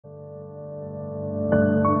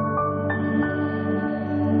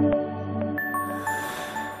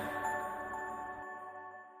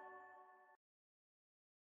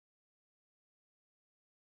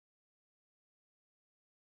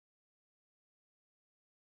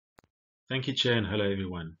Thank you, Chair, and hello,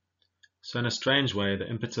 everyone. So in a strange way, the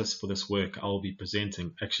impetus for this work I will be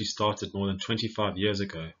presenting actually started more than 25 years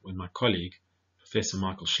ago when my colleague, Professor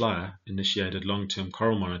Michael Schleier, initiated long-term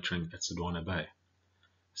coral monitoring at Sodwana Bay.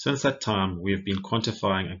 Since that time, we have been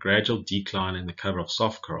quantifying a gradual decline in the cover of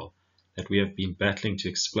soft coral that we have been battling to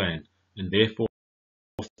explain, and therefore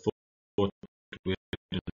thought we would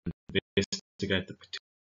investigate the potential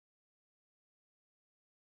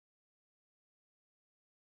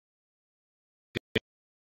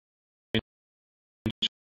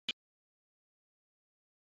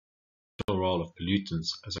role of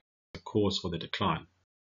pollutants as a cause for the decline.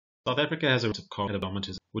 South Africa has a range of coral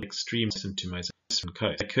kilometers with extreme to Mozambique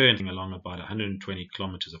coast, occurring along about 120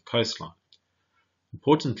 kilometers of coastline.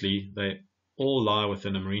 Importantly, they all lie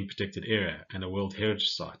within a marine protected area and a World Heritage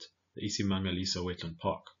Site, the iSimangaliso Wetland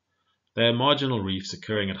Park. They are marginal reefs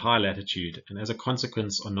occurring at high latitude and as a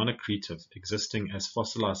consequence are non-accretive, existing as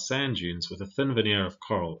fossilized sand dunes with a thin veneer of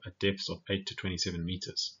coral at depths of 8 to 27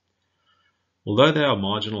 meters. Although they are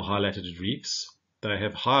marginal high latitude reefs, they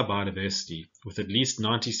have high biodiversity with at least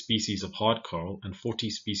 90 species of hard coral and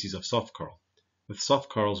 40 species of soft coral, with soft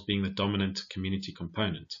corals being the dominant community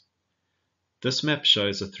component. This map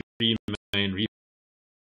shows the three main reef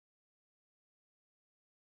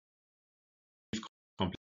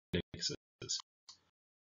complexes.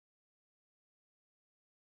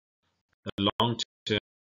 The long-term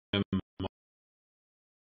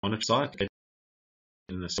monitoring site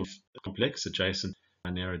in the complex adjacent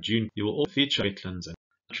to Narrow Dune, you will all feature wetlands and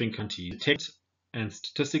monitoring countries detect and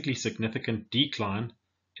statistically significant decline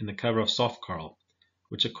in the cover of soft coral,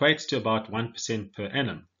 which equates to about 1% per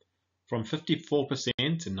annum, from 54%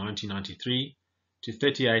 in 1993 to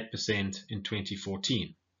 38% in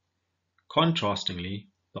 2014. Contrastingly,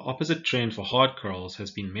 the opposite trend for hard corals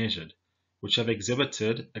has been measured, which have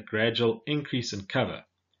exhibited a gradual increase in cover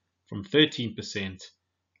from 13%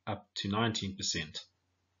 up to 19%.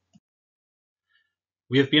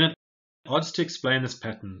 We have been at odds to explain this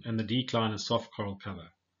pattern and the decline in soft coral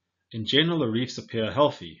cover. In general, the reefs appear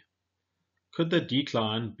healthy. Could the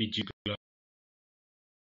decline be due to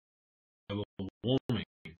global warming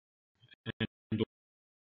and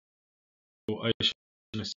or ocean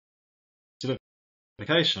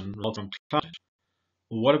acidification resulting from climate change?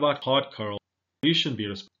 Or what about hard coral pollution be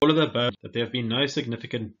responsible? All of the above, that there have been no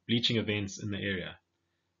significant bleaching events in the area.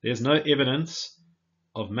 There is no evidence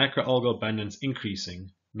of macroalgal abundance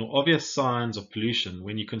increasing, nor obvious signs of pollution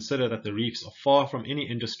when you consider that the reefs are far from any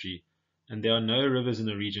industry and there are no rivers in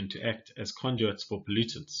the region to act as conduits for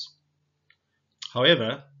pollutants.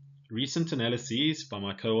 However, recent analyses by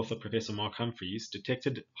my co-author Professor Mark Humphreys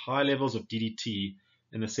detected high levels of DDT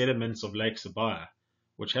in the sediments of Lake Sabaya,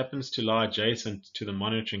 which happens to lie adjacent to the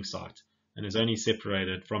monitoring site and is only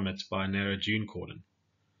separated from it by a narrow dune cordon.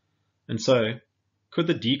 And so, could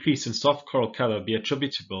the decrease in soft coral cover be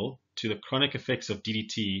attributable to the chronic effects of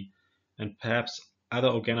DDT and perhaps other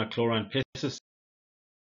organochlorine pesticides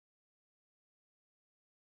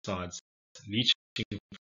leaching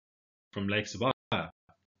from Lake Sabaya?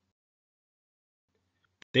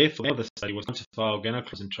 Therefore, the study was to quantify organochlorine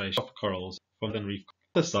concentration of corals from the reef,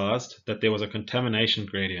 emphasized that there was a contamination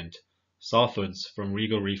gradient southwards from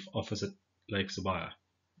Regal Reef opposite Lake Sabaya.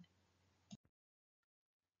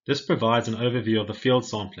 This provides an overview of the field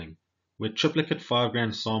sampling, where triplicate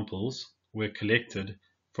 5-gram samples were collected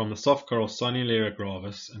from the soft coral Sonulera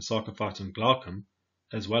gravis and Sarcophyton glaucum,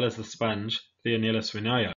 as well as the sponge Theonellus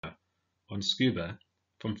renaya on scuba,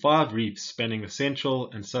 from 5 reefs spanning the central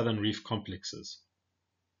and southern reef complexes.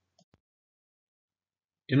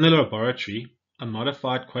 In the laboratory, a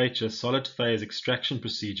modified Quacher solid phase extraction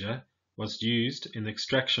procedure was used in the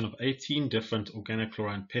extraction of 18 different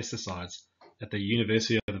organochlorine pesticides at the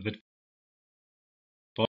University of the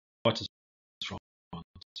Witwatersrand.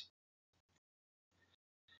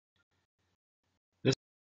 This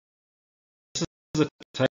is a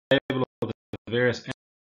table of the various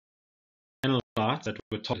analytes that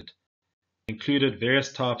were targeted. It included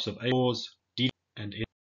various types of A4s, D and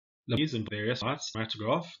Ls in various lights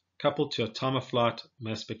chromatograph coupled to a time-of-flight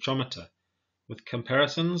mass spectrometer with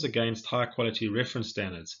comparisons against high-quality reference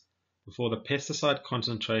standards before the pesticide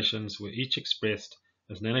concentrations were each expressed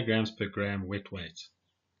as nanograms per gram wet weight.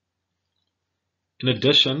 In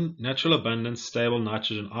addition, natural abundance stable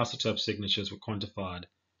nitrogen isotope signatures were quantified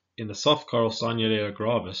in the soft coral Sonulera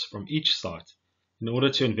gravis from each site in order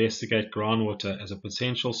to investigate groundwater as a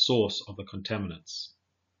potential source of the contaminants.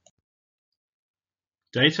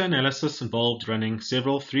 Data analysis involved running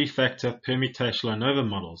several 3-factor permutational ANOVA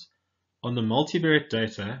models on the multivariate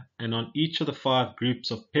data and on each of the 5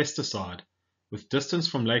 groups of pesticide, with distance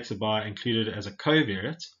from Lake Sabaya included as a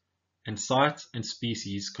covariate and site and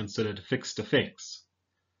species considered fixed effects.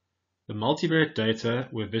 The multivariate data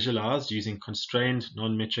were visualized using constrained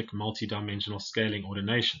non-metric multidimensional scaling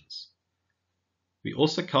ordinations. We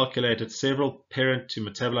also calculated several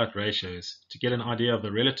parent-to-metabolite ratios to get an idea of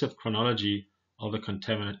the relative chronology of the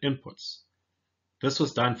contaminant inputs. This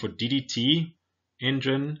was done for DDT,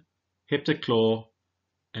 endrin, heptachlor,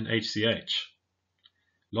 and HCH.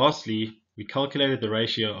 Lastly, we calculated the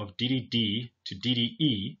ratio of DDD to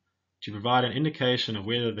DDE to provide an indication of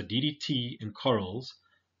whether the DDT in corals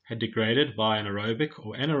had degraded by an aerobic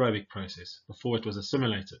or anaerobic process before it was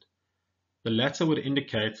assimilated. The latter would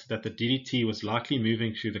indicate that the DDT was likely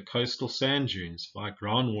moving through the coastal sand dunes via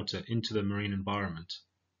groundwater into the marine environment.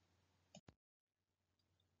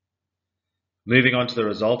 Moving on to the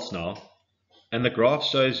results now, and the graph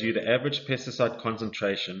shows you the average pesticide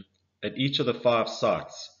concentration at each of the 5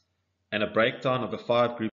 sites and a breakdown of the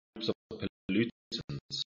 5 groups of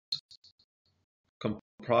pollutants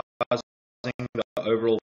comprising the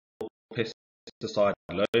overall pesticide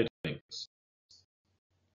loadings.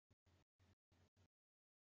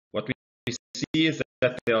 What we see is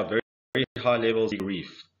that there are very high levels of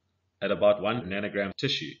reef at about 1 nanogram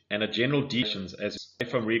tissue and a general deviations as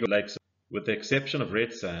from regal lakes with the exception of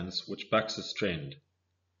red sands, which bucks this trend.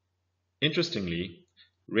 Interestingly,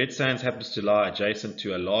 red sands happens to lie adjacent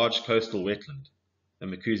to a large coastal wetland, the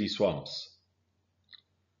Mkuzi swamps.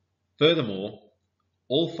 Furthermore,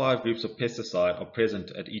 all 5 groups of pesticide are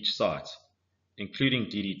present at each site, including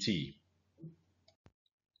DDT.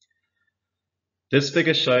 This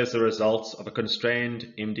figure shows the results of a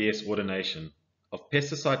constrained MDS ordination of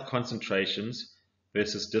pesticide concentrations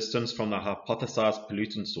versus distance from the hypothesized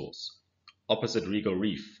pollutant source, opposite regal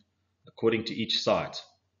reef, according to each site.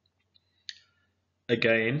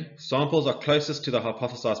 Again, samples are closest to the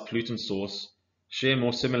hypothesized pollutant source share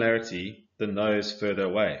more similarity than those further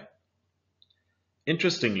away.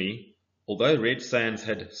 Interestingly, although red sands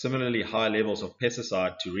had similarly high levels of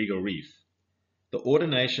pesticide to regal reef, the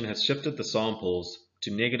ordination has shifted the samples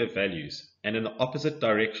to negative values and in the opposite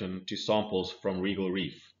direction to samples from regal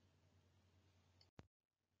reef.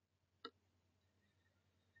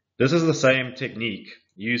 This is the same technique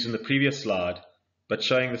used in the previous slide, but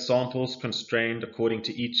showing the samples constrained according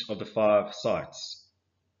to each of the 5 sites.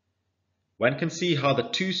 One can see how the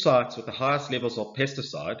 2 sites with the highest levels of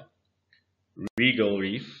pesticide, regal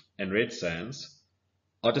reef and red sands,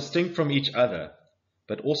 are distinct from each other,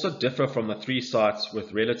 but also differ from the 3 sites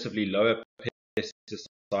with relatively lower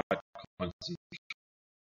pesticide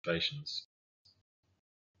concentrations.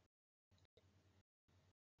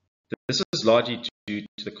 This is largely due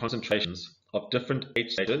to the concentrations of different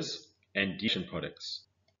H stages and deviation products.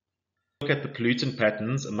 Look at the pollutant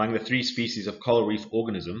patterns among the 3 species of coral reef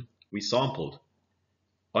organism we sampled.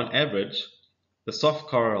 On average, the soft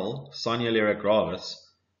coral Signalera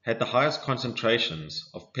gravis had the highest concentrations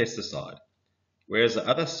of pesticide, whereas the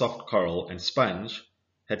other soft coral and sponge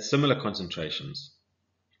had similar concentrations.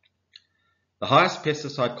 The highest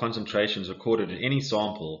pesticide concentrations recorded in any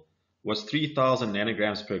sample was 3,000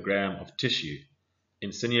 nanograms per gram of tissue in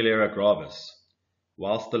Signalera gravis,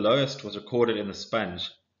 whilst the lowest was recorded in the sponge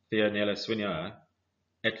Theonella swinea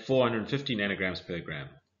at 450 nanograms per gram.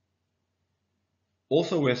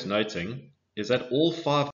 Also worth noting is that all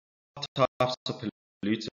 5 types of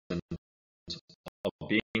pollutants are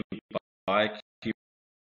being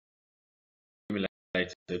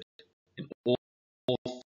bioaccumulated in all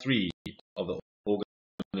 3 of the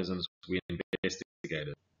organisms we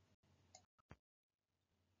investigated.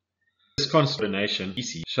 This combination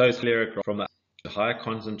shows from the higher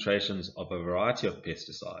concentrations of a variety of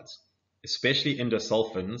pesticides, especially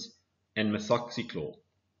endosulfans and methoxychlor.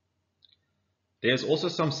 There is also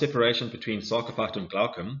some separation between Sarcophytum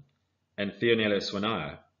glaucum and Theonella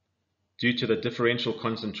swinea due to the differential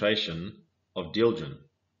concentration of dieldrin.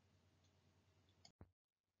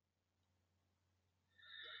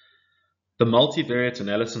 The multivariate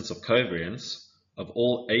analysis of covariance of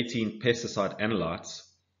all 18 pesticide analytes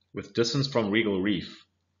with distance from regal reef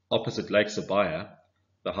opposite Lake Sabaya,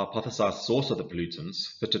 the hypothesized source of the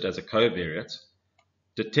pollutants fitted as a covariate,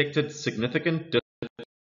 detected significant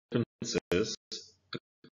differences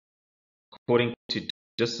according to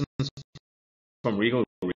distance from regal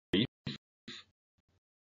reef,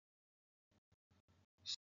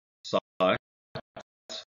 site,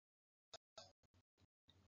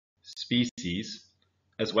 species,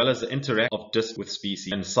 as well as the interaction of distance with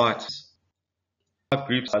species and sites. 5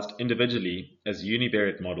 groups individually as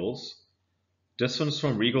univariate models, distance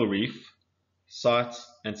from regal reef, sites,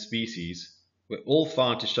 and species were all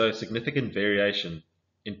found to show significant variation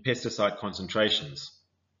in pesticide concentrations.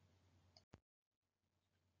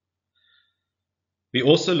 We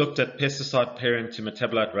also looked at pesticide parent to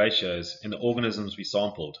metabolite ratios in the organisms we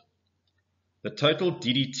sampled. The total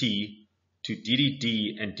DDT to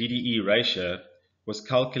DDD and DDE ratio was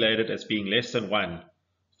calculated as being less than 1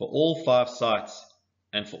 for all 5 sites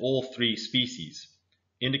and for all 3 species,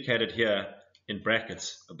 indicated here in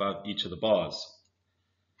brackets above each of the bars.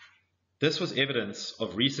 This was evidence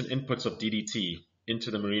of recent inputs of DDT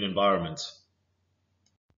into the marine environment.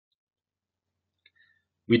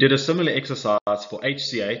 We did a similar exercise for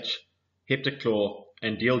HCH, heptachlor,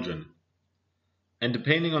 and dieldrin, and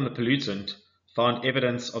depending on the pollutant, found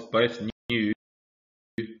evidence of both new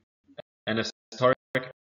and historic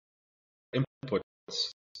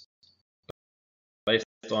inputs based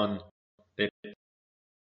on their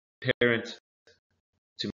parent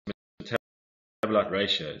to metabolite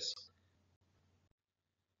ratios.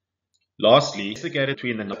 Lastly, investigated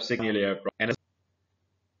between the iSimangaliso and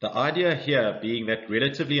the idea here being that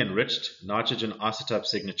relatively enriched nitrogen isotope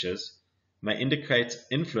signatures may indicate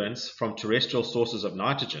influence from terrestrial sources of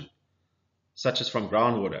nitrogen, such as from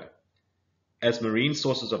groundwater, as marine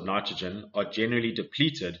sources of nitrogen are generally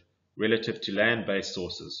depleted relative to land-based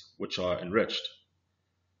sources, which are enriched.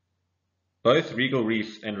 Both Regal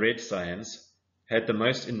Reef and red sands had the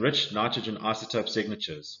most enriched nitrogen isotope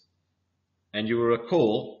signatures, and you will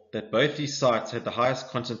recall that both these sites had the highest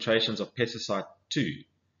concentrations of pesticide 2,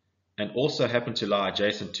 and also happen to lie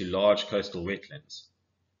adjacent to large coastal wetlands.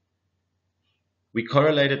 We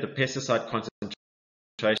correlated the pesticide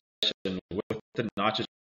concentration with the nitrogen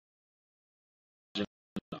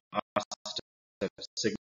isotope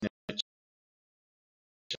signature.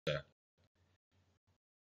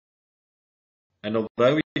 And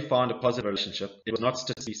although we found a positive relationship, it was not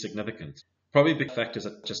statistically significant, probably big factors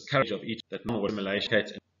such as coverage of each that non-water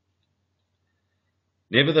simulation.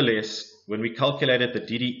 Nevertheless, when we calculated the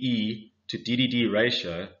DDE to DDD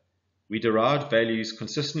ratio, we derived values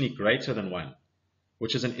consistently greater than 1,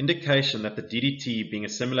 which is an indication that the DDT being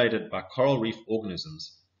assimilated by coral reef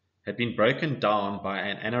organisms had been broken down by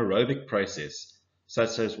an anaerobic process,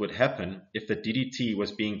 such as would happen if the DDT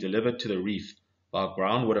was being delivered to the reef by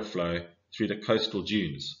groundwater flow through the coastal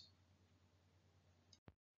dunes.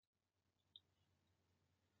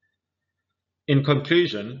 In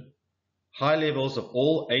conclusion, high levels of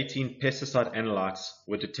all 18 pesticide analytes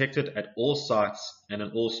were detected at all sites and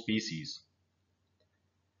in all species.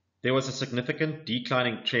 There was a significant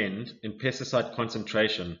declining trend in pesticide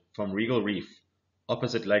concentration from Regal Reef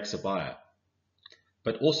opposite Lake Sabaya,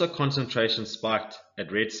 but also concentration spiked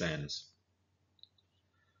at red sands.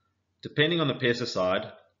 Depending on the pesticide,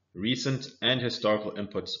 recent and historical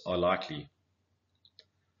inputs are likely.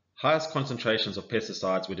 Highest concentrations of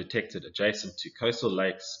pesticides were detected adjacent to coastal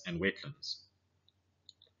lakes and wetlands.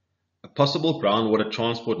 A possible groundwater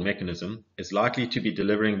transport mechanism is likely to be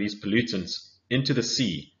delivering these pollutants into the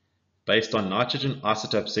sea based on nitrogen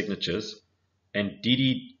isotope signatures and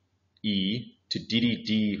DDE to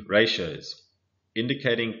DDD ratios,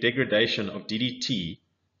 indicating degradation of DDT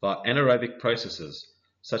by anaerobic processes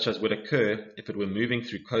such as would occur if it were moving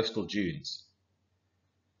through coastal dunes.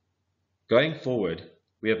 Going forward,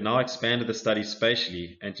 we have now expanded the study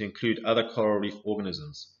spatially and to include other coral reef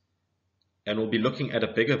organisms, and we'll be looking at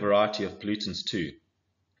a bigger variety of pollutants too.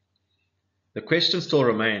 The question still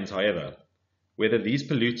remains, however, whether these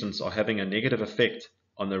pollutants are having a negative effect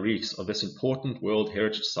on the reefs of this important World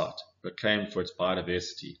Heritage Site proclaimed for its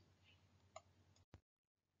biodiversity.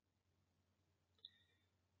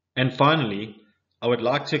 And finally, I would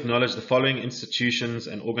like to acknowledge the following institutions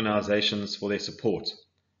and organizations for their support,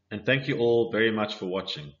 and thank you all very much for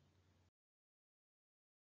watching.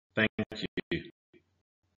 Thank you.